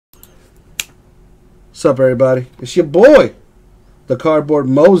What's up, everybody? It's your boy, the Cardboard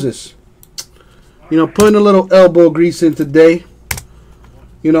Moses. You know, putting a little elbow grease in today.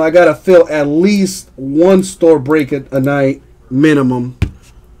 You know, I got to fill at least one store break a night minimum.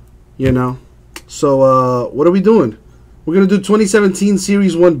 You know. So, what are we doing? We're going to do 2017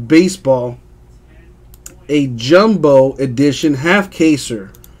 Series 1 Baseball. A Jumbo Edition half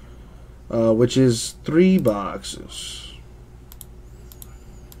caser. Which is 3 boxes.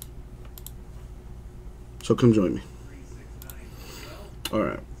 So come join me.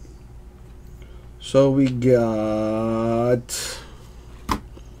 Alright. So we got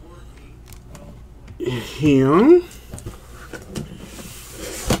him.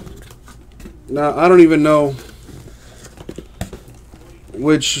 Now I don't even know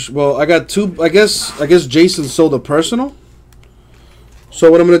which. Well, I got 2. I guess Jason sold a personal.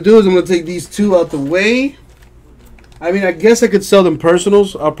 So what I'm gonna do is I'm gonna take these 2 out the way. I mean, I guess I could sell them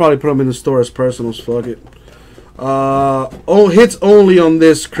personals. I'll probably put them in the store as personals. Fuck it. Oh, hits only on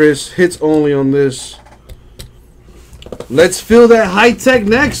this, Chris. Hits only on this. Let's fill that high tech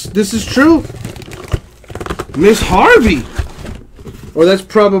next. This is true. Miss Harvey. Or that's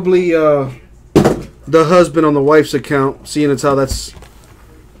probably the husband on the wife's account. Seeing as how that's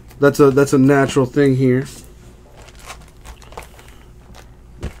a natural thing here.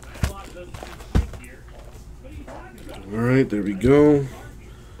 Alright, there we go.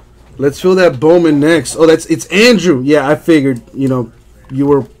 Let's fill that Bowman next. Oh, it's Andrew. Yeah, I figured, you know,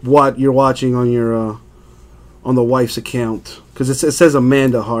 you're watching on your on the wife's account. Because it says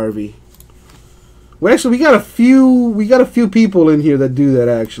Amanda Harvey. Well, actually we got a few people in here that do that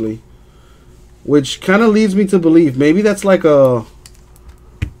actually. Which kind of leads me to believe maybe that's like a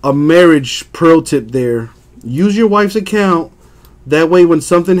marriage pro tip there. Use your wife's account. That way, when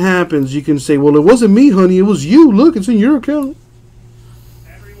something happens, you can say, well, it wasn't me, honey. It was you. Look, it's in your account.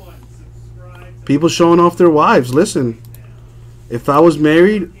 People showing off their wives. Listen, if I was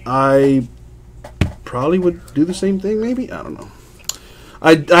married, I probably would do the same thing, maybe. I don't know.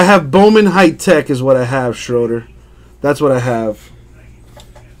 I have Bowman High Tech is what I have, Schroeder. That's what I have.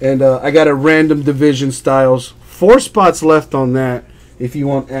 And I got a random division styles. 4 spots left on that if you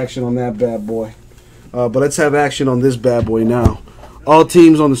want action on that bad boy. But let's have action on this bad boy now. All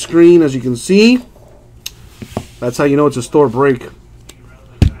teams on the screen, as you can see. That's how you know it's a store break.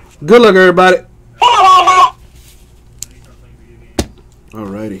 Good luck, everybody.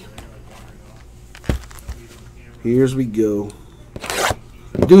 Alrighty. Here's we go.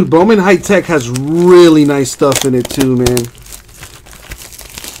 Dude, Bowman High Tech has really nice stuff in it too, man.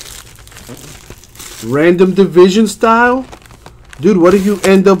 Random division style. Dude, what if you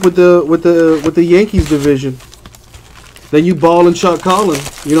end up with the Yankees division? Then you ball and shot calling.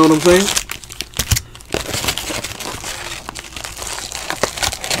 You know what I'm saying?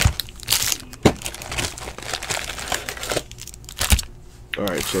 All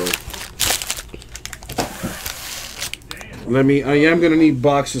right, so I am gonna need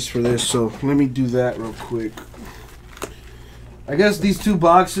boxes for this, so let me do that real quick. I guess these 2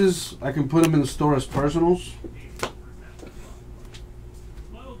 boxes I can put them in the store as personals.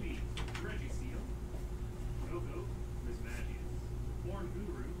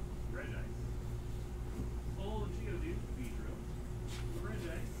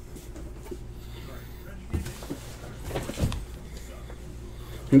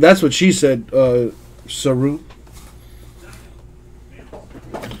 And that's what she said, Saru.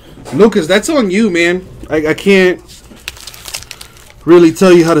 Lucas, that's on you, man. I can't really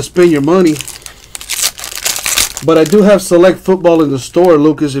tell you how to spend your money. But I do have Select Football in the store,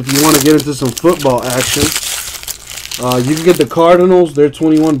 Lucas, if you want to get into some football action. You can get the Cardinals. They're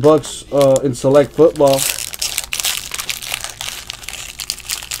 21 bucks in Select Football.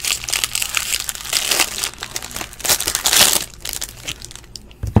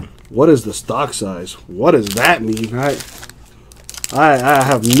 What is the stock size? What does that mean? I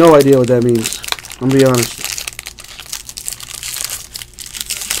have no idea what that means. I'm gonna be honest.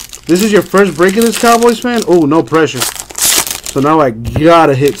 This is your first break in this Cowboys fan? Oh, no pressure. So now I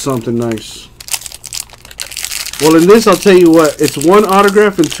gotta hit something nice. Well, in this, I'll tell you what. It's 1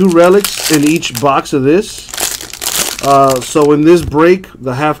 autograph and 2 relics in each box of this. So in this break,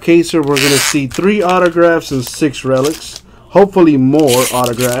 the half caser, we're gonna see 3 autographs and 6 relics. Hopefully more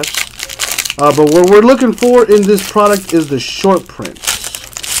autographs. But what we're looking for in this product is the short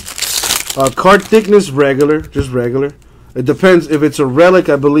prints. Card thickness, regular, just regular. It depends if it's a relic.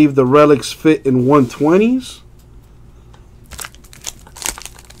 I believe the relics fit in 120s.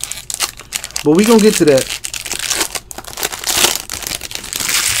 But we're going to get to that.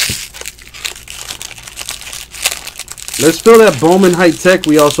 Let's fill that Bowman High Tech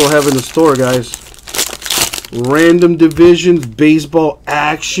we also have in the store, guys. Random divisions, baseball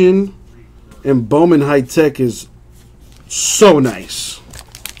action, and Bowman High Tech is so nice.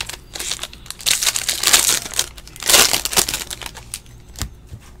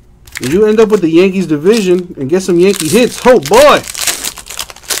 If you end up with the Yankees division and get some Yankee hits, oh boy,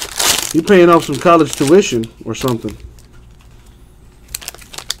 you're paying off some college tuition or something.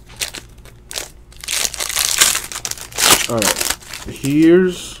 All right,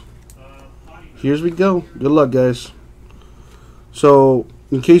 here's we go. Good luck, guys. So,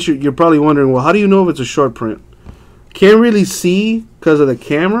 in case you're probably wondering, well, how do you know if it's a short print? Can't really see because of the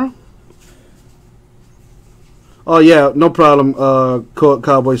camera. Oh, yeah, no problem,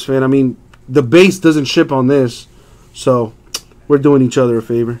 Cowboys fan. I mean, the base doesn't ship on this, so we're doing each other a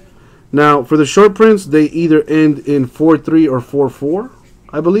favor. Now, for the short prints, they either end in 4.3 or 4.4,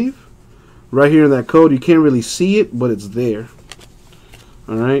 I believe. Right here in that code, you can't really see it, but it's there.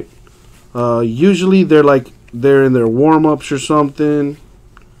 All right. Usually, they're in their warm-ups or something.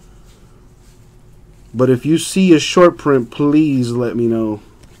 But if you see a short print, please let me know,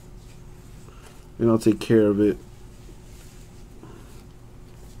 and I'll take care of it.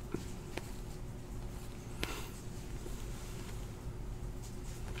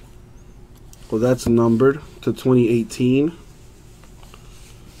 Well, that's numbered to 2018.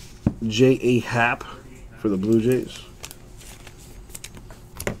 J.A. Happ for the Blue Jays.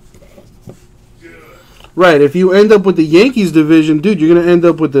 Right, if you end up with the Yankees division, dude, you're going to end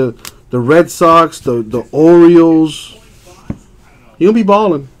up with the Red Sox, the Orioles. You'll be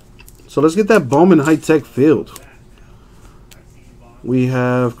balling. So let's get that Bowman High Tech field. We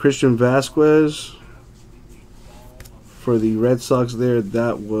have Christian Vasquez for the Red Sox there.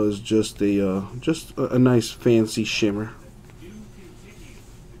 That was just a nice fancy shimmer.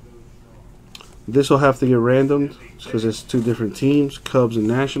 This will have to get randomed because it's two different teams, Cubs and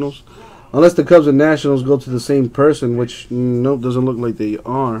Nationals. Unless the Cubs and Nationals go to the same person, which, nope, doesn't look like they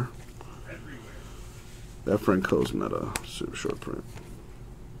are. That Franco's not a super short print.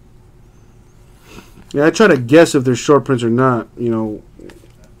 Yeah, I try to guess if they're short prints or not. You know,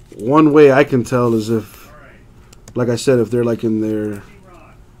 one way I can tell is if, like I said, if they're like in their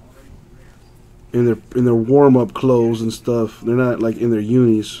warm-up clothes and stuff. They're not like in their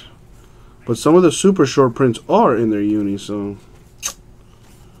unis. But some of the super short prints are in their unis, so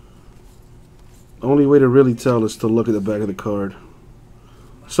the only way to really tell is to look at the back of the card.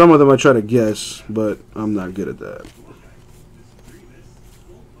 Some of them I try to guess, but I'm not good at that.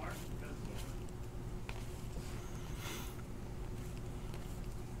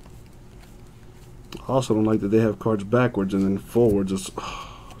 I also don't like that they have cards backwards and then forwards. It's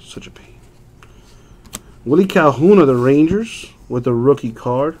such a pain. Willie Calhoun of the Rangers with a rookie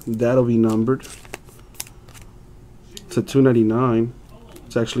card. That'll be numbered to 299.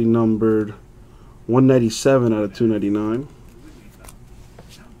 It's actually numbered 197 out of 299.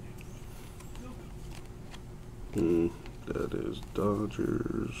 That is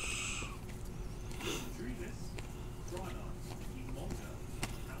Dodgers.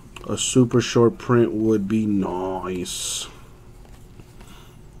 A super short print would be nice.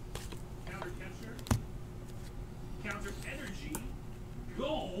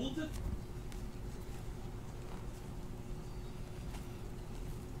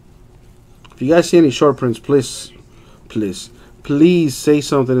 If you guys see any short prints, please say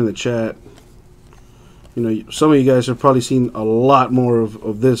something in the chat. You know, some of you guys have probably seen a lot more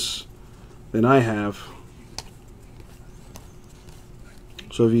of this than I have.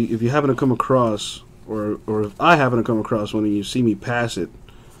 So if you happen to come across, or if I happen to come across one and you see me pass it,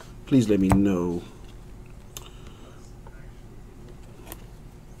 please let me know.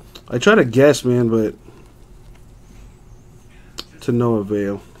 I try to guess, man, but to no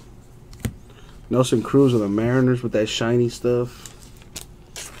avail. Nelson Cruz of the Mariners with that shiny stuff.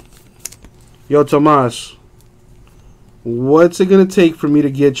 Yo, Tomas, what's it going to take for me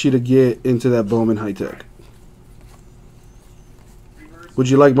to get you to get into that Bowman High Tech? Would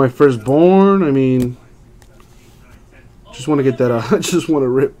you like my firstborn? I mean, just want to get that out. I just want to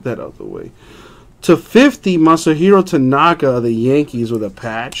rip that out the way. To 50, Masahiro Tanaka of the Yankees with a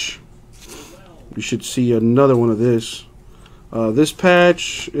patch. You should see another one of this. This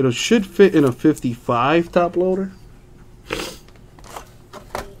patch, it should fit in a 55 top loader.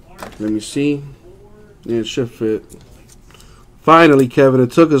 Let me see. Yeah, it should fit. Finally, Kevin,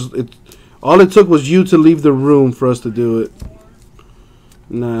 it took us. All it took was you to leave the room for us to do it.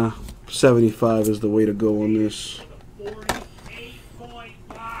 Nah, 75 is the way to go on this.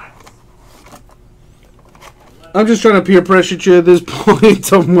 I'm just trying to peer pressure you at this point,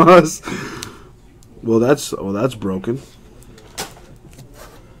 Tomas. Well, that's broken.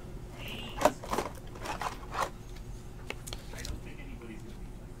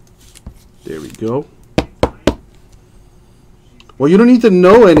 There we go. Well, you don't need to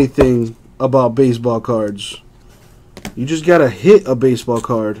know anything about baseball cards. You just gotta hit a baseball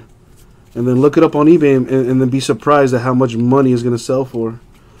card and then look it up on eBay and then be surprised at how much money it's gonna sell for.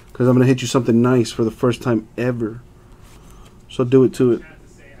 Because I'm gonna hit you something nice for the first time ever. So do it to it.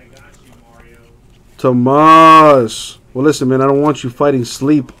 Tomas. Well, listen, man, I don't want you fighting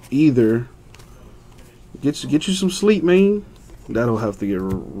sleep either. Get you some sleep, man. That'll have to get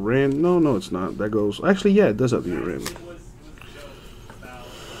ran. No, it's not. That goes. Actually, yeah, it does have to get ran.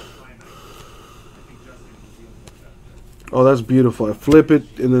 Oh, that's beautiful. I flip it,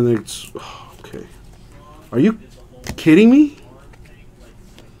 and then it's... Oh, okay. Are you kidding me?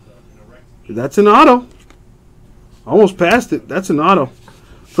 That's an auto. Almost passed it. That's an auto.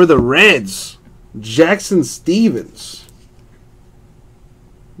 For the Reds, Jackson Stevens.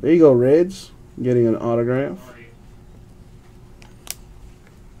 There you go, Reds. Getting an autograph.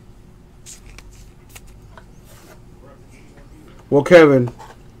 Well, Kevin...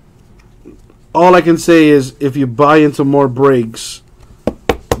 All I can say is if you buy into more breaks,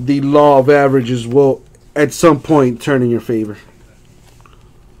 the law of averages will at some point turn in your favor.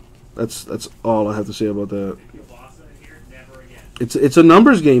 That's all I have to say about that. It's a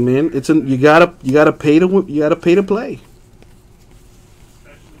numbers game, man. You gotta pay to play.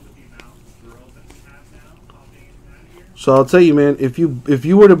 So I'll tell you, man, if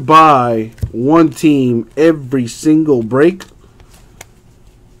you were to buy one team every single break,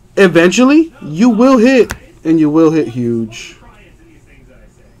 eventually, you will hit, and you will hit huge.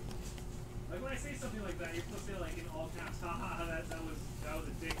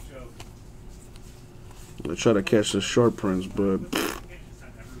 I try to catch the short prints, but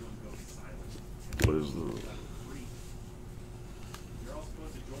what is the...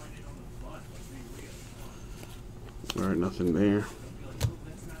 All right, nothing there.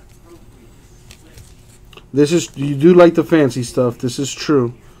 This is, you do like the fancy stuff. This is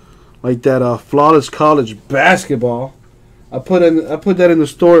true. Like that flawless college basketball. I put that in the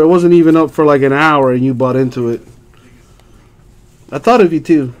store. It wasn't even up for like an hour, and you bought into it. I thought of you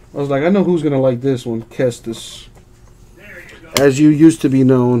too. I was like, I know who's gonna like this one, Kestis, as you used to be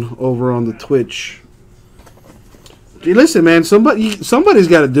known over on the Twitch. Gee, listen, man. Somebody's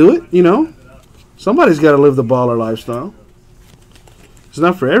got to do it. You know, somebody's got to live the baller lifestyle. It's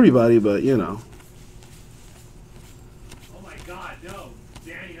not for everybody, but you know.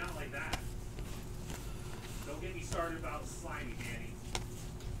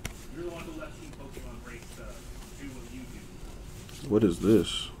 What is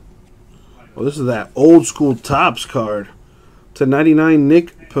this? Oh, this is that old school Topps card. /99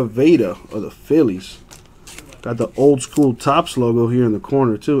 Nick Pivetta of the Phillies. Got the old school Topps logo here in the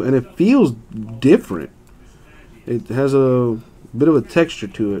corner too, and it feels different. It has a bit of a texture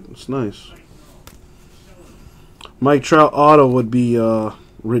to it. It's nice. Mike Trout auto would be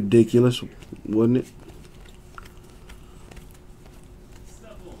ridiculous, wouldn't it?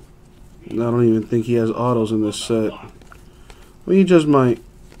 I don't even think he has autos in this set. Well, you just might.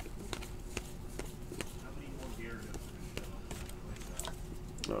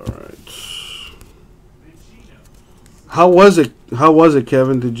 All right. How was it? How was it,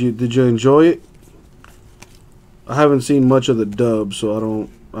 Kevin? Did you enjoy it? I haven't seen much of the dub, so I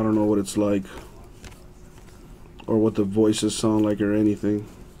don't know what it's like, or what the voices sound like, or anything.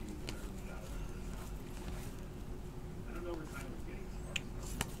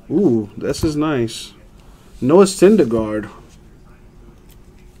 Ooh, this is nice. Noah Syndergaard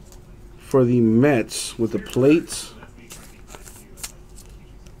for the Mets with the plates.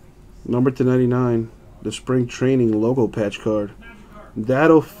 Number /99. The spring training logo patch card.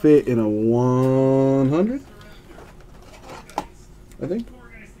 That'll fit in a 100, I think.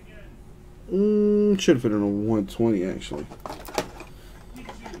 Should fit in a 120 actually.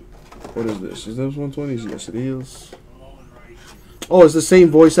 What is this? Is those 120s? Yes, it is. Oh, it's the same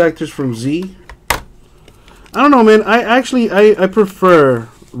voice actors from Z. I don't know, man. I prefer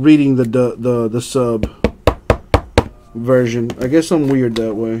reading the sub version. I guess I'm weird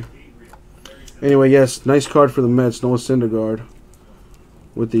that way. Anyway, yes, nice card for the Mets. Noah Syndergaard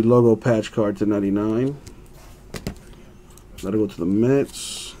with the logo patch card /99. That'll go to the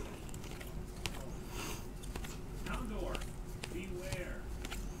Mets.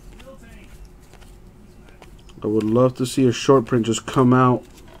 I would love to see a short print just come out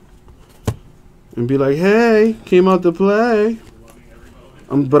and be like, hey, came out to play.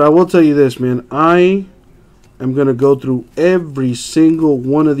 But I will tell you this, man. I am going to go through every single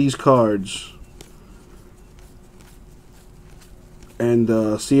one of these cards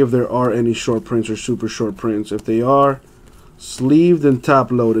and see if there are any short prints or super short prints. If they are, Sleeved and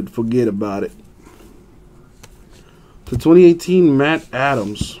top loaded. Forget about it. The 2018 Matt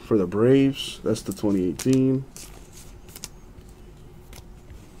Adams for the Braves. That's the 2018.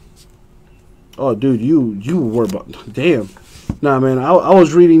 Oh, dude, you were about damn. Nah, man, I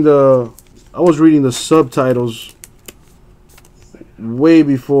was reading the subtitles way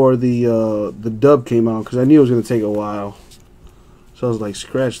before the dub came out because I knew it was gonna take a while. So I was like,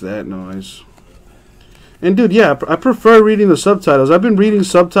 scratch that noise. And dude, yeah, I prefer reading the subtitles. I've been reading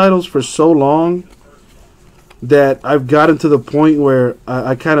subtitles for so long that I've gotten to the point where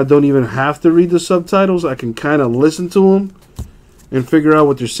I kind of don't even have to read the subtitles. I can kind of listen to them and figure out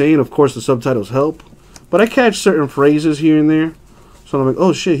what they're saying. Of course, the subtitles help. But I catch certain phrases here and there. So I'm like,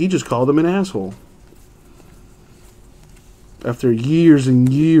 oh shit, he just called him an asshole. After years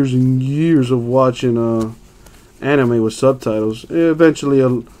and years and years of watching anime with subtitles,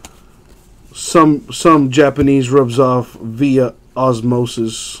 eventually some Japanese rubs off via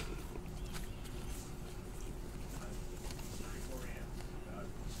osmosis.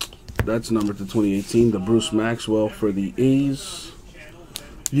 That's numbered to 2018, the Bruce Maxwell for the A's.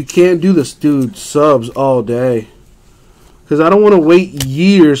 You can't do this, dude. Subs all day. Because I don't want to wait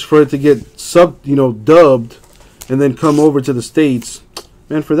years for it to get dubbed and then come over to the States.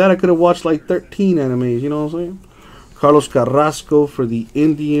 Man, for that I could have watched like 13 animes, you know what I'm saying? Carlos Carrasco for the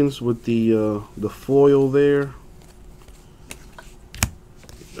Indians with the foil there.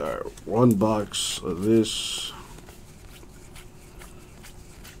 All right, one box of this.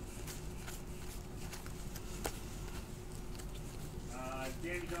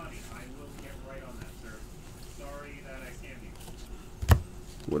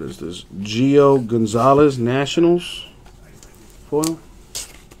 What is this? Gio Gonzalez Nationals foil.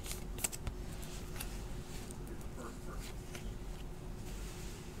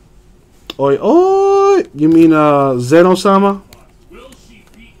 Oi, oi! You mean Zeno-sama?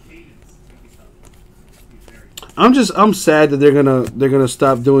 I'm sad that they're gonna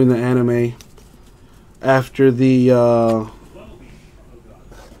stop doing the anime after the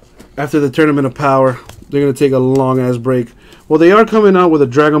Tournament of Power. They're gonna take a long ass break. Well, they are coming out with a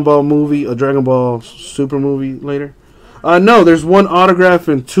Dragon Ball movie, a Dragon Ball Super movie later. No, there's one autograph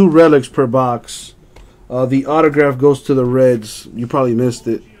and 2 relics per box. The autograph goes to the Reds. You probably missed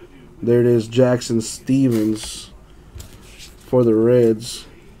it. There it is, Jackson Stevens for the Reds.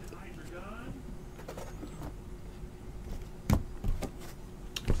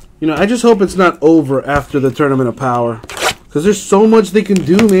 You know, I just hope it's not over after the Tournament of Power, because there's so much they can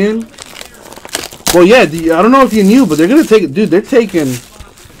do, man. Well, yeah, I don't know if you knew, but they're going to take it. Dude, they're taking...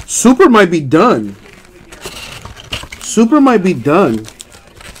 Super might be done. Super might be done.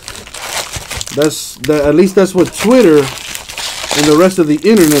 At least that's what Twitter and the rest of the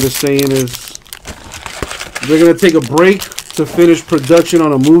internet is saying, is they're going to take a break to finish production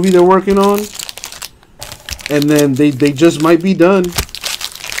on a movie they're working on. And then they just might be done.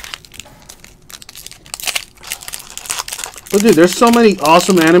 But dude, there's so many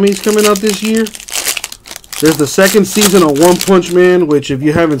awesome animes coming out this year. There's the 2nd season of One Punch Man, which if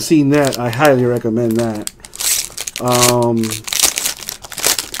you haven't seen that, I highly recommend that.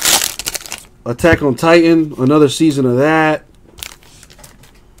 Attack on Titan, another season of that.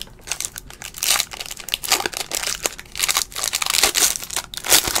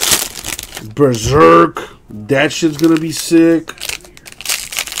 Berserk, that shit's gonna be sick.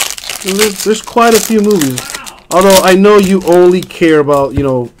 There's quite a few movies. Although I know you only care about,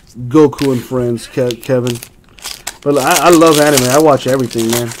 Goku and Friends, Kevin. But I love anime. I watch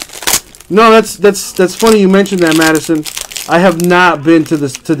everything, man. No, that's funny you mentioned that, Madison. I have not been to the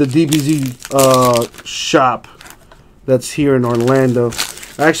DBZ shop that's here in Orlando.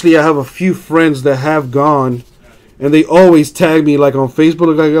 Actually, I have a few friends that have gone, and they always tag me like on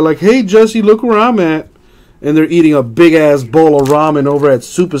Facebook, like, "Hey Jesse, look where I'm at," and they're eating a big ass bowl of ramen over at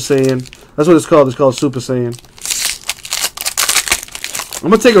Super Saiyan. That's what it's called. It's called Super Saiyan. I'm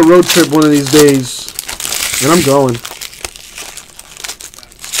gonna take a road trip one of these days, and I'm going.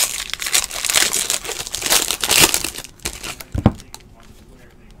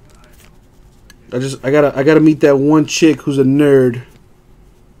 I gotta meet that one chick who's a nerd,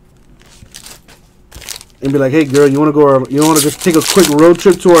 and be like, "Hey girl, you wanna just take a quick road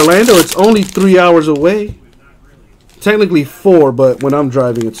trip to Orlando? It's only 3 hours away. Technically 4, but when I'm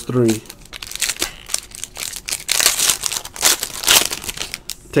driving, it's 3.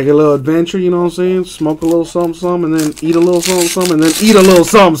 Take a little adventure, you know what I'm saying? Smoke a little something, and then eat a little something, and then eat a little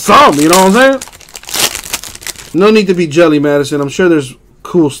something, you know what I'm saying? No need to be jelly, Madison. I'm sure there's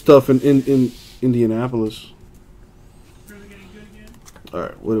cool stuff in Indianapolis.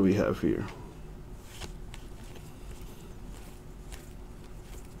 Alright, what do we have here?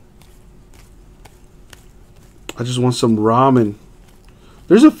 I just want some ramen.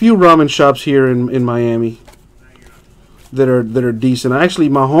 There's a few ramen shops here in Miami that are decent. Actually,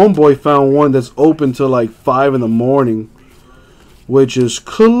 my homeboy found one that's open till like 5 in the morning, which is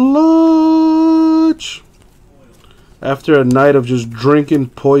clutch. After a night of just drinking,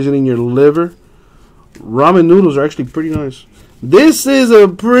 poisoning your liver, ramen noodles are actually pretty nice. This is a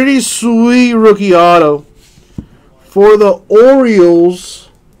pretty sweet rookie auto for the Orioles.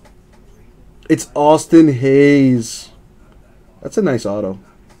 It's Austin Hayes. That's a nice auto.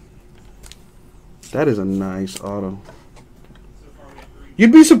 That is a nice auto.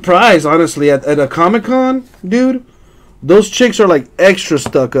 You'd be surprised, honestly, at a Comic-Con, dude. Those chicks are like extra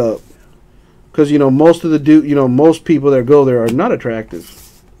stuck up, because most of the most people that go there are not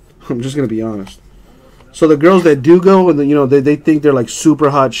attractive. I'm just gonna be honest. So the girls that do go, and they think they're like super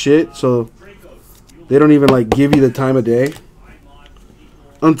hot shit, so they don't even like give you the time of day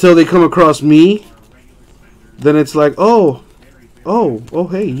until they come across me. Then it's like, oh,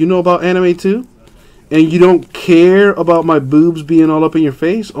 hey, you know about anime too? And you don't care about my boobs being all up in your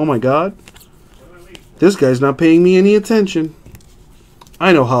face? Oh my god. This guy's not paying me any attention.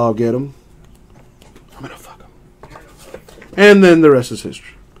 I know how I'll get him. I'm gonna fuck him. And then the rest is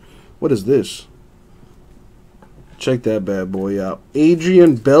history. What is this? Check that bad boy out.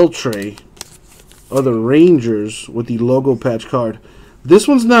 Adrian Beltre of the Rangers with the logo patch card. This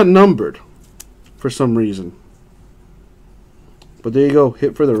one's not numbered for some reason. But there you go.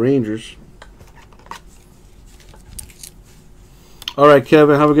 Hit for the Rangers. Alright,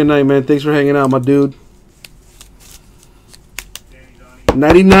 Kevin. Have a good night, man. Thanks for hanging out, my dude.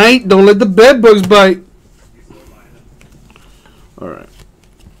 Nighty night. Don't let the bed bugs bite. Alright.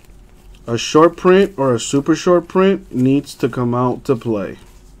 A short print or a super short print needs to come out to play.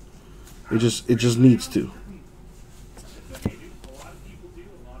 It just needs to.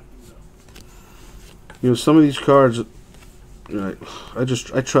 Some of these cards, I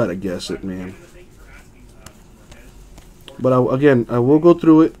try to guess it, man. But again, I will go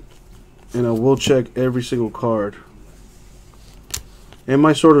through it, and I will check every single card. And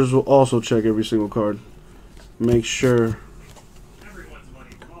my sorters will also check every single card. Make sure.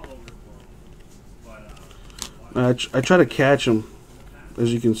 I try to catch them,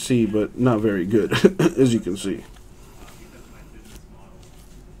 as you can see, but not very good, as you can see.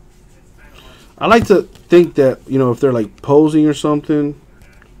 I like to think that, if they're like posing or something,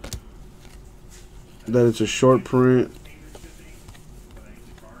 that it's a short print.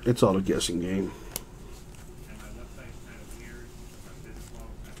 It's all a guessing game.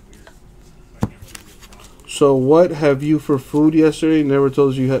 So what have you for food yesterday? Never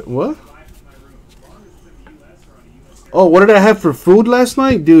told you had what? Oh, what did I have for food last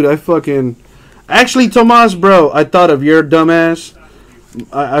night? Dude, actually, Tomas, bro, I thought of your dumbass.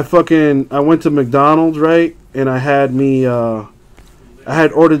 I went to McDonald's, right? And I had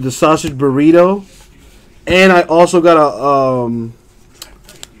ordered the sausage burrito, and I also got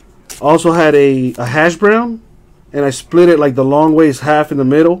had a hash brown, and I split it like the long ways half in the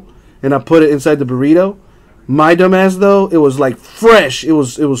middle, and I put it inside the burrito. My dumbass though, it was like fresh. It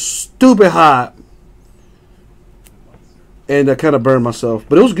was stupid hot. And I kind of burned myself,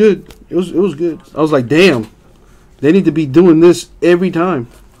 but it was good. It was good. I was like, damn, they need to be doing this every time.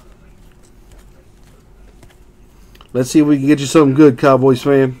 Let's see if we can get you something good, Cowboys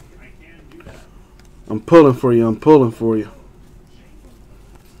fan. I'm pulling for you. I'm pulling for you.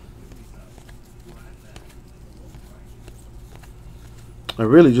 I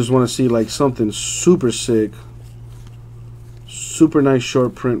really just want to see like something super sick, super nice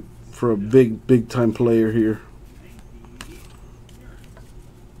short print for a big time player here.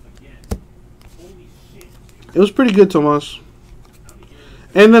 It was pretty good, Tomas.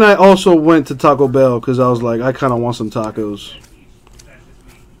 And then I also went to Taco Bell because I was like, I kind of want some tacos.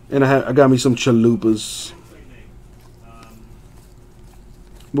 And I got me some chalupas.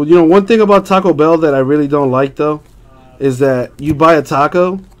 Well, one thing about Taco Bell that I really don't like, though, is that you buy a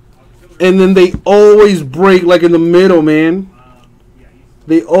taco, and then they always break, like, in the middle, man.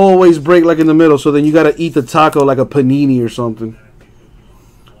 They always break, like, in the middle. So then you got to eat the taco like a panini or something.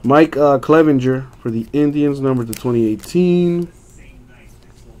 Mike Clevenger for the Indians, number to 2018.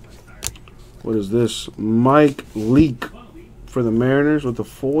 What is this? Mike Leake for the Mariners with the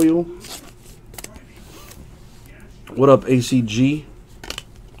foil. What up, ACG?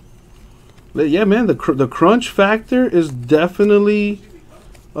 Yeah, man, the crunch factor is definitely,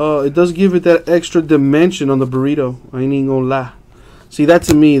 it does give it that extra dimension on the burrito. I ain't even gonna lie. See, that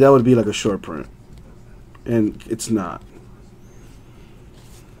to me, that would be like a short print. And it's not.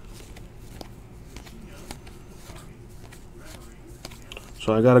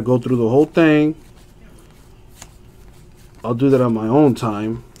 So I gotta go through the whole thing I'll do that on my own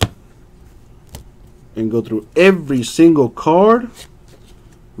time and go through every single card,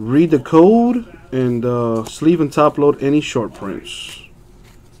 read the code, and sleeve and top load any short prints.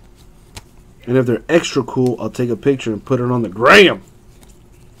 And if they're extra cool, I'll take a picture and put it on the gram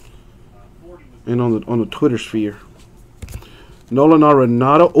and on the Twitter sphere. Nolan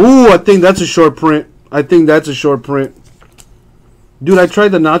Arenado. Ooh, I think that's a short print. I think that's a short print. Dude, I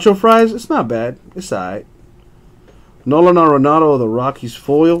tried the nacho fries. It's not bad. It's alright. Nolan Arenado of the Rockies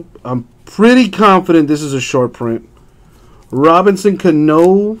foil. I'm pretty confident this is a short print. Robinson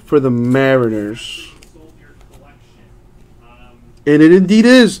Cano for the Mariners. And it indeed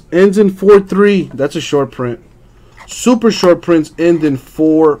is. Ends in 4-3. That's a short print. Super short prints end in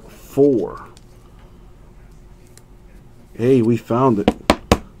 4-4. Hey, we found it.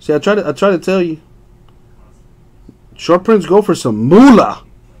 See, I try to tell you. Short prints go for some moolah.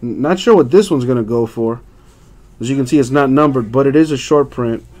 Not sure what this one's gonna go for. As you can see, it's not numbered, but it is a short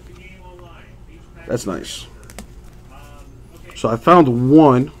print. That's nice. So I found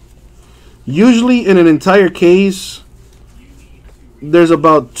one. Usually in an entire case, there's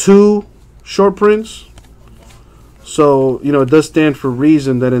about 2 short prints. So, you know, it does stand for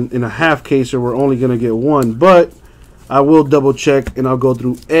reason that in a half caser, we're only going to get 1. But I will double check and I'll go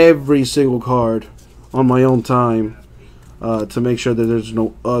through every single card on my own time to make sure that there's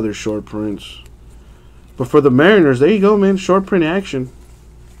no other short prints. But for the Mariners, there you go, man. Short print action.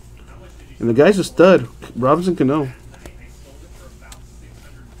 And the guy's a stud. Robinson Cano.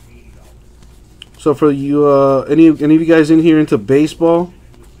 So for you, any of you guys in here into baseball,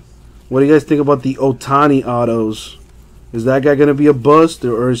 what do you guys think about the Ohtani autos? Is that guy going to be a bust,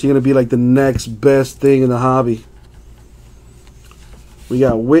 or is he going to be like the next best thing in the hobby? We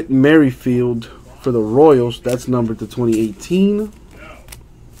got Whit Merrifield for the Royals. That's numbered to 2018.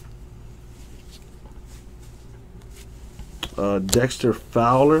 Dexter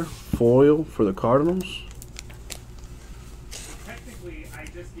Fowler foil for the Cardinals.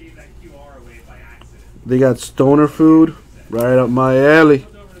 They got Stoner Food right up my alley.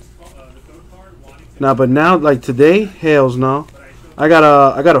 Nah, but now, like today, hells no. I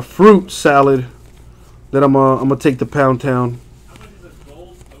got a fruit salad that I'm gonna take to Pound Town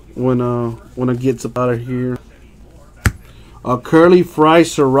when I get up out of here. A curly fry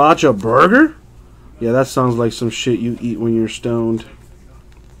sriracha burger? Yeah, that sounds like some shit you eat when you're stoned.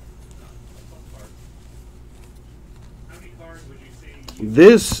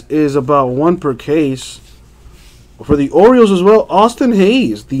 This is about 1 per case. For the Orioles as well, Austin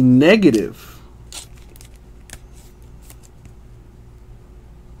Hayes, the negative.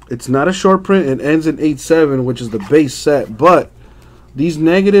 It's not a short print. It ends in 8-7, which is the base set. But these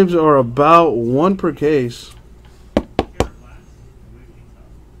negatives are about 1 per case.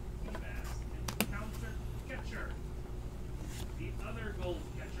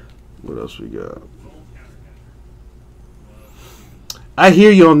 What else we got? I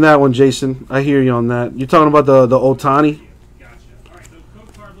hear you on that one, Jason. I hear you on that. You're talking about the Ohtani.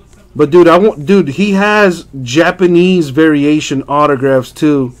 But dude, he has Japanese variation autographs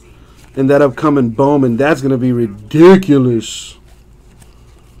too in that upcoming Bowman. That's gonna be ridiculous.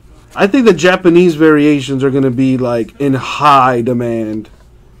 I think the Japanese variations are gonna be like in high demand.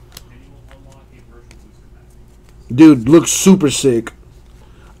 Dude, looks super sick.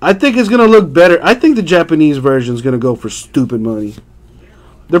 I think it's gonna look better. I think the Japanese version is gonna go for stupid money.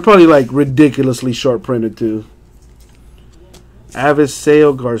 They're probably like ridiculously short printed too.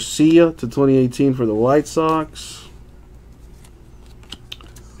 Aviseo Garcia to 2018 for the White Sox.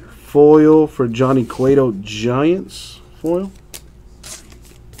 Foil for Johnny Cueto Giants. Foil.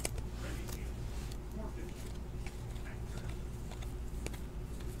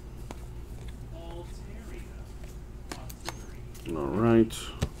 All right.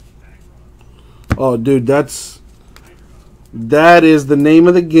 Oh, dude, that is the name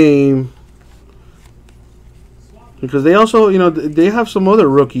of the game. Because they also, you know, they have some other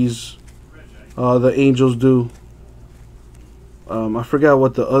rookies. The Angels do. I forgot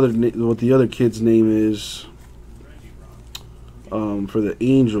what the other kid's name is. For the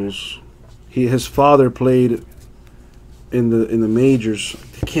Angels, his father played in the majors.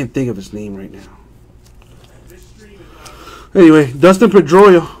 I can't think of his name right now. Anyway, Dustin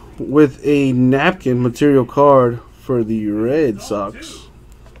Pedroia with a napkin material card for the Red Sox.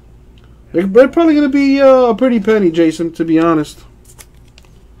 They're probably going to be a pretty penny, Jason, to be honest.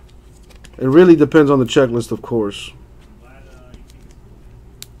 It really depends on the checklist, of course.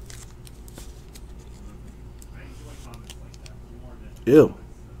 Ew.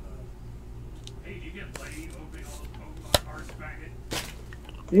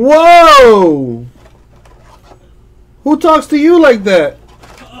 Whoa! Who talks to you like that?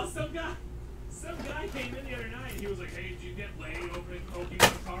 Some guy came in the other night. He was like, "Hey, did you get laid opening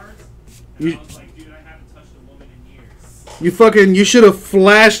Pokemon cards?" And I was like, "Dude, I haven't touched a woman in years." You should have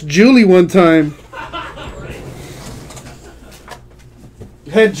flashed Julie one time.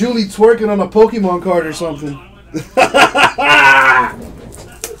 Had Julie twerking on a Pokemon card or something.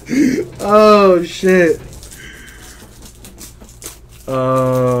 Oh shit.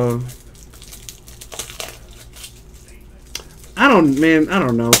 I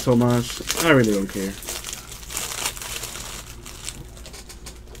don't know, Tomas. I really don't care.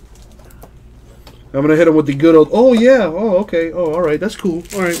 I'm gonna hit him with the good old, oh yeah, oh okay, oh alright, that's cool.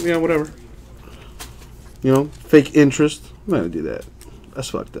 Alright, yeah, whatever. You know, fake interest. I'm not gonna do that. That's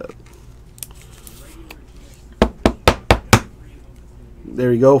fucked up. There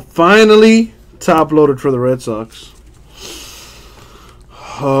we go. Finally, top loaded for the Red Sox.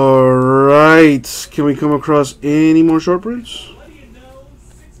 Alright. Can we come across any more short prints?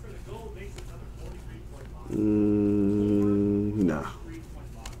 Nah.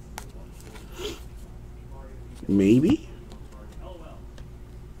 Maybe?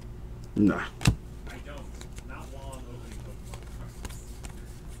 Nah.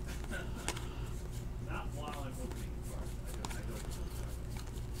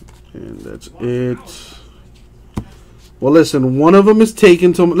 And that's it. Well, listen, one of them is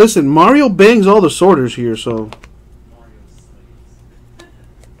taken to... Listen, Mario bangs all the sorters here, so...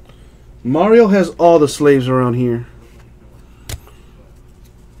 Mario has all the slaves around here.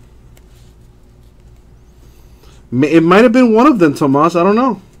 It might have been one of them, Tomas. I don't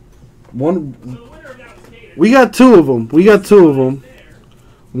know. We got two of them. We got two of them.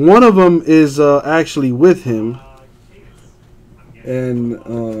 One of them is actually with him.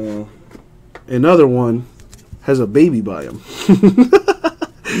 And another one has a baby by him.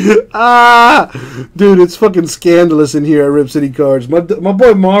 Dude, it's fucking scandalous in here at Rip City Cards. My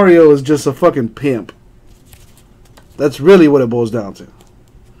boy Mario is just a fucking pimp. That's really what it boils down to.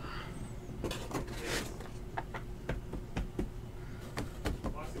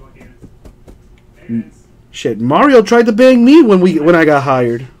 Shit, Mario tried to bang me when I got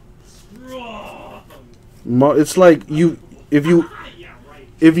hired. It's like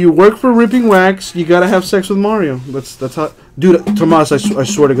if you work for Ripping Wax, you gotta have sex with Mario. That's how. Dude, Tomas, I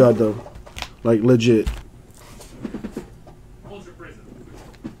swear to God though, like legit.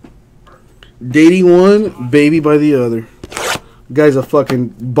 Dating one, baby by the other. Guy's a fucking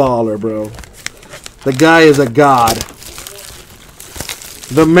baller, bro. The guy is a god.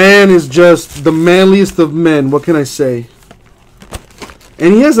 The man is just the manliest of men. What can I say?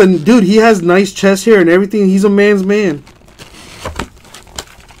 And he has nice chest hair and everything. He's a man's man.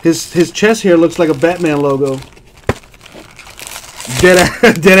 His chest hair looks like a Batman logo.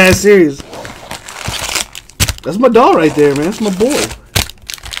 Dead ass serious. That's my doll right there, man. That's my boy.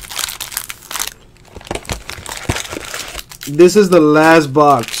 This is the last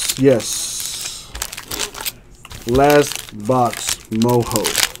box. Yes. Last box. Moho.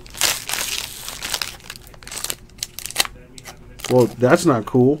 Well, that's not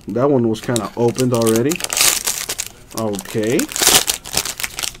cool. That one was kind of opened already. Okay.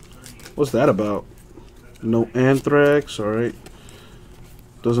 What's that about? No anthrax. Alright.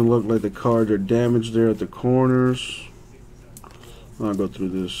 Doesn't look like the cards are damaged there at the corners. I'll go through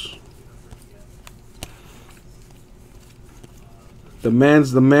this. The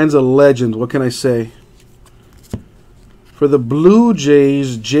man's a legend. What can I say? For the Blue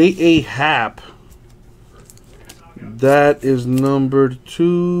Jays, J.A. Happ. That is numbered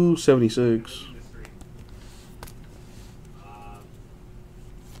 276.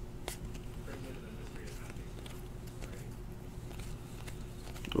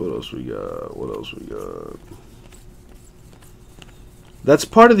 What else we got? What else we got? That's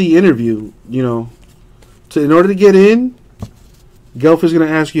part of the interview, you know. In order to get in, Gelf is going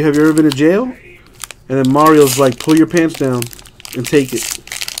to ask you, have you ever been to jail? And then Mario's like, pull your pants down and take it.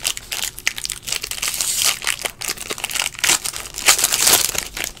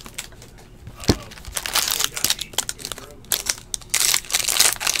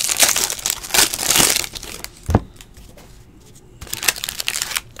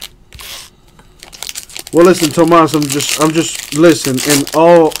 Well, listen, Tomas, I'm just listen, and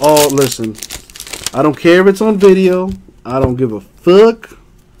all listen. I don't care if it's on video. I don't give a fuck.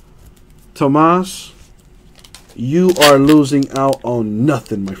 Tomas, you are losing out on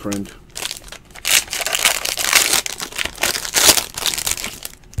nothing, my friend.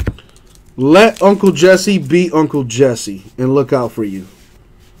 Let Uncle Jesse be Uncle Jesse and look out for you.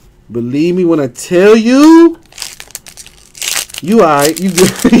 Believe me when I tell you, you alright, you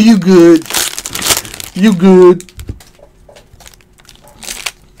good, you good. You good.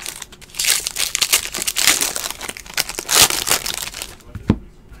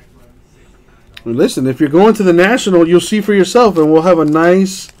 Listen, if you're going to the National, you'll see for yourself, and we'll have a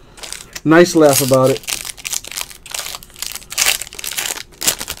nice laugh about it.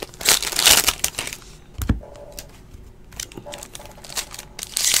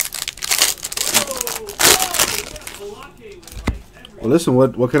 Well, listen,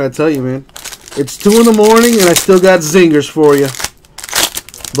 what can I tell you, man? It's 2 in the morning, and I still got zingers for you.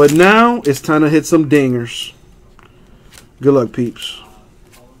 But now, it's time to hit some dingers. Good luck, peeps.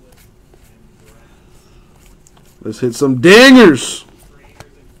 Let's hit some dingers.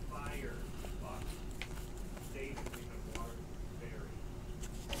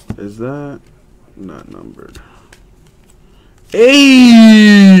 Is that not numbered?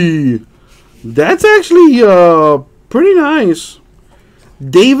 Hey! That's actually pretty nice.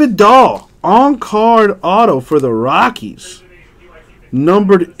 David Dahl, on-card auto for the Rockies.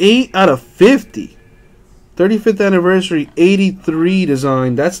 Numbered 8 out of 50. 35th anniversary, 83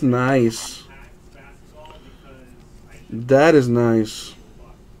 design. That's nice. That is nice.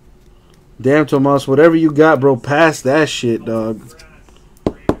 Damn, Tomas, whatever you got, bro, pass that shit, dog.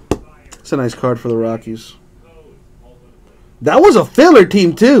 It's a nice card for the Rockies. That was a filler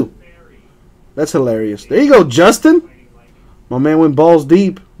team, too. That's hilarious. There you go, Justin. My man went balls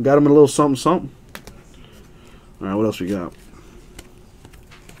deep. Got him a little something, something. All right, what else we got?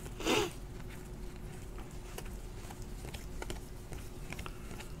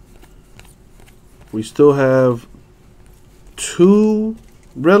 We still have 2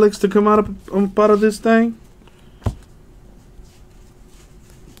 relics to come out of this thing.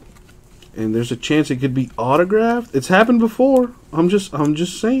 And there's a chance it could be autographed. It's happened before. I'm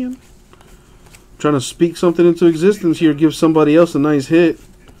just saying. Trying to speak something into existence here, give somebody else a nice hit.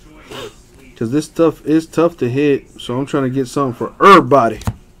 Because this stuff is tough to hit. So I'm trying to get something for everybody.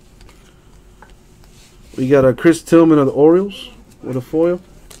 We got a Chris Tillman of the Orioles with a foil.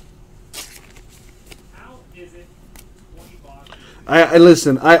 I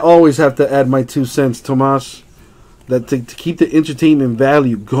listen, I always have to add my 2 cents, Tomas. That to keep the entertainment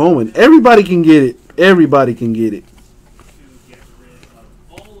value going. Everybody can get it. Everybody can get it.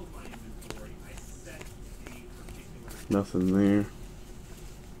 Nothing there.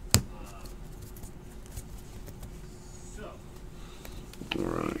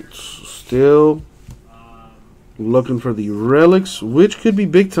 Alright. Still looking for the relics, which could be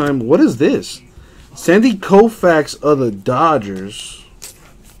big time. What is this? Sandy Koufax of the Dodgers.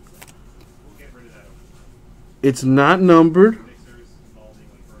 It's not numbered,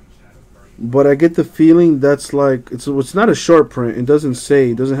 but I get the feeling that's like it's not a short print. It doesn't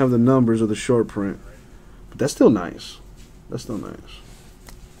say, it doesn't have the numbers of the short print, but that's still nice. That's still nice.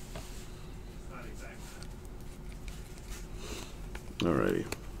 Alrighty.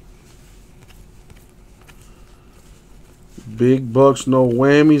 Big bucks, no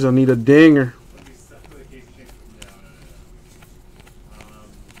whammies. I need a dinger.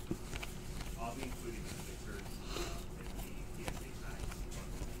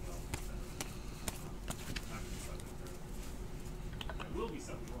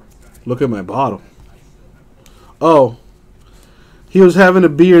 Look at my bottle. Oh. He was having a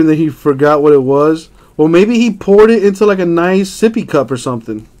beer and then he forgot what it was. Well, maybe he poured it into like a nice sippy cup or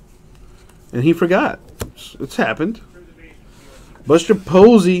something. And he forgot. It's happened. Buster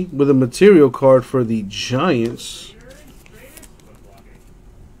Posey with a material card for the Giants.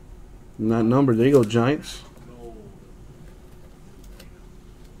 Not numbered. There you go, Giants.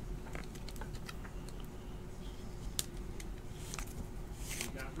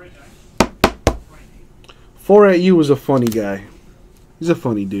 Four at You was a funny guy. He's a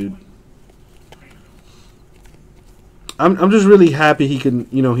funny dude. I'm just really happy he can,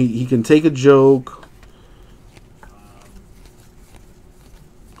 you know, he can take a joke.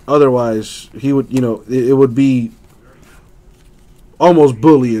 Otherwise, he would, you know, it would be almost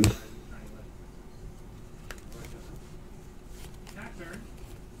bullying.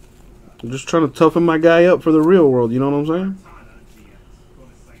 I'm just trying to toughen my guy up for the real world, you know what I'm saying?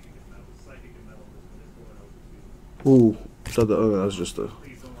 Ooh, I thought that was just a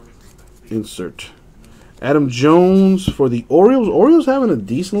insert. Adam Jones for the Orioles. Orioles having a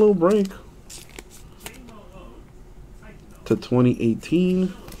decent little break to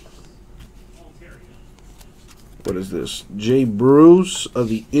 2018. What is this? Jay Bruce of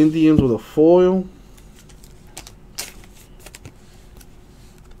the Indians with a foil.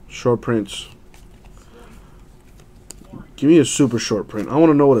 Short prints. Give me a super short print. I want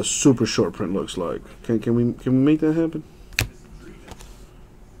to know what a super short print looks like. Can we make that happen?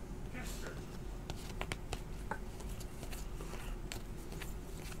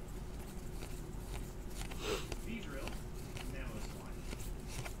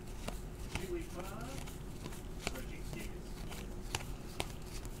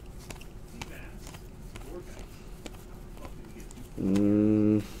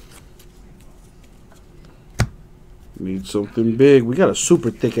 need something big. We got a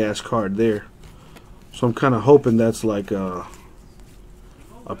super thick ass card there. So I'm kind of hoping that's like a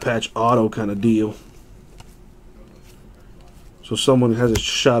patch auto kind of deal. So someone has a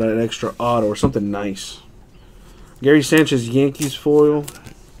shot at an extra auto or something nice. Gary Sanchez Yankees foil.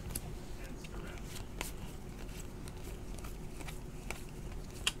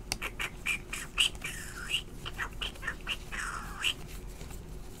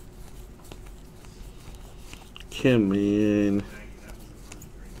 Come in.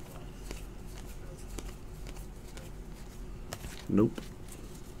 Nope.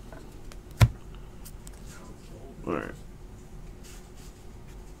 All right.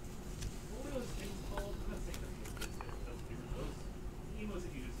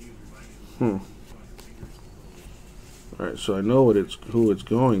 All right, so I know who it's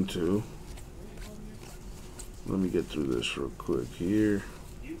going to. Let me get through this real quick here.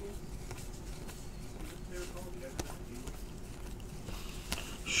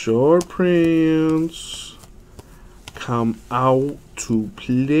 Short prints come out to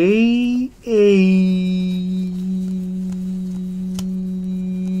play.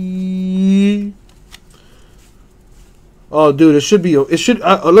 Oh, dude, it should be. It should.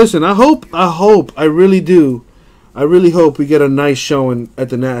 Listen, I hope. I really do. I really hope we get a nice showing at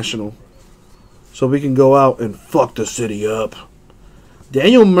the National, so we can go out and fuck the city up.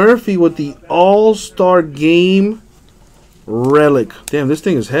 Daniel Murphy with the All-Star Game relic. Damn, this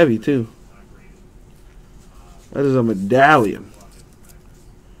thing is heavy too. That is a medallion.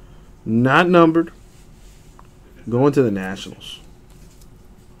 Not numbered. Going to the Nationals.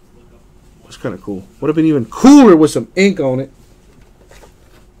 That's kind of cool. Would have been even cooler with some ink on it.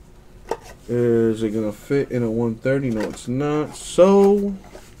 Is it going to fit in a 130? No, it's not. So,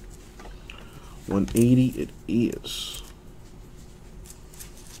 180 it is.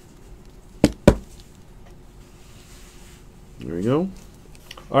 There we go.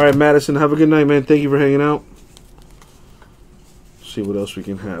 All right, Madison, have a good night, man. Thank you for hanging out. See what else we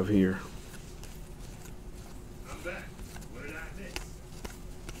can have here. I'm back. What did I miss?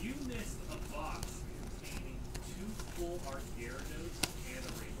 You missed a box containing 2 full art Gyarados and a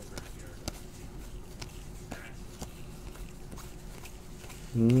Rainbow Red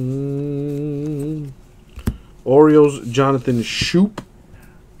Gyarados. Orioles, Jonathan Shoop.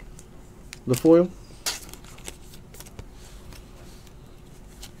 The foil.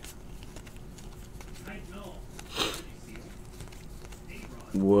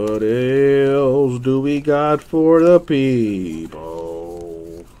 What else do we got for the people?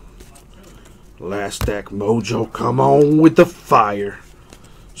 Last Stack Mojo, come on with the fire.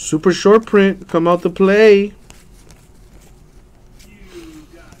 Super short print, come out to play.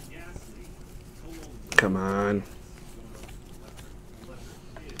 Come on.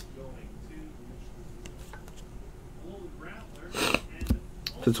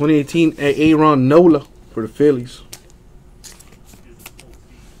 To 2018, Aaron Nola for the Phillies.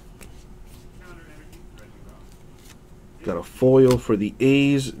 Got a foil for the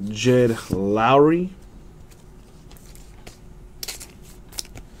A's, Jed Lowry.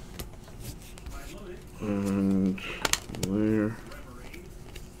 And where?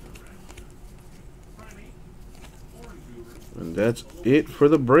 And that's it for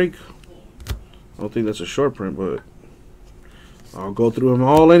the break. I don't think that's a short print, but I'll go through them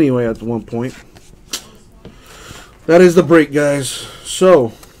all anyway at one point. That is the break, guys.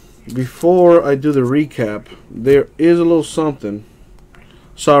 So, before I do the recap, there is a little something.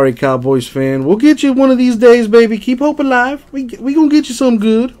 Sorry, Cowboys fan. We'll get you one of these days, baby. Keep hope alive. We gonna get you something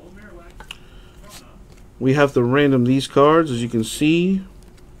good. We have to random these cards, as you can see.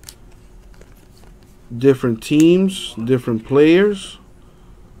 Different teams, different players.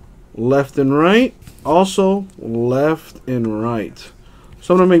 Left and right. Also, left and right.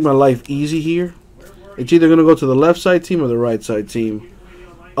 So I'm going to make my life easy here. It's either going to go to the left side team or the right side team.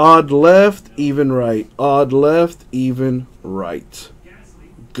 Odd left, even right. Odd left, even right.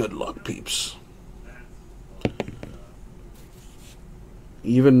 Good luck, peeps.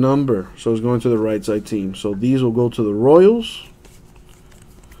 Even number. So it's going to the right side team. So these will go to the Royals.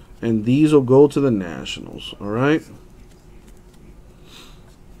 And these will go to the Nationals. All right?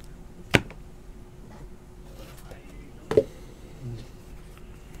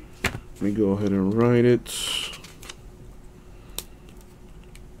 Let me go ahead and write it.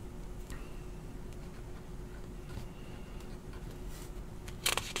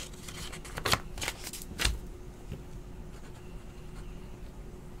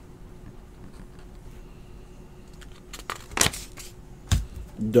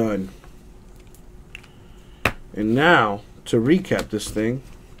 Done. And now, to recap this thing,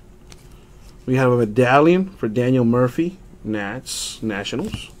 We have a medallion for Daniel Murphy, Nats,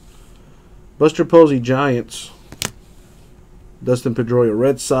 Nationals. Buster Posey, Giants. Dustin Pedroia,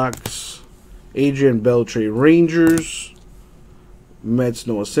 Red Sox. Adrian Beltre, Rangers. Mets,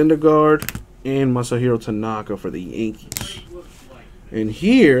 Noah Syndergaard. And Masahiro Tanaka for the Yankees. And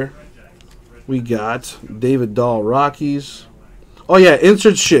here, we got David Dahl, Rockies. Oh, yeah,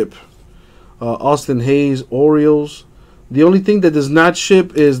 insert ship. Austin Hayes, Orioles. The only thing that does not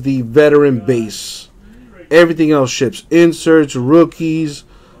ship is the veteran base. Everything else ships. Inserts, rookies.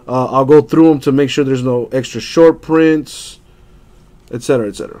 I'll go through them to make sure there's no extra short prints, etc.,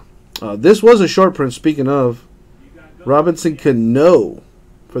 etc. This was a short print, speaking of. Robinson Cano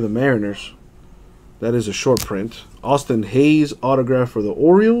for the Mariners. That is a short print. Austin Hayes autograph for the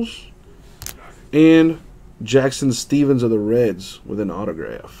Orioles. And Jackson Stevens of the Reds with an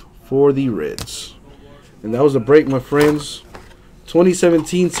autograph for the Reds. And that was a break, my friends.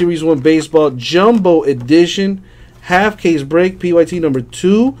 2017 Series 1 Baseball Jumbo Edition. Half case break, PYT number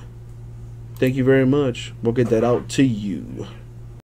 2. Thank you very much. We'll get that out to you.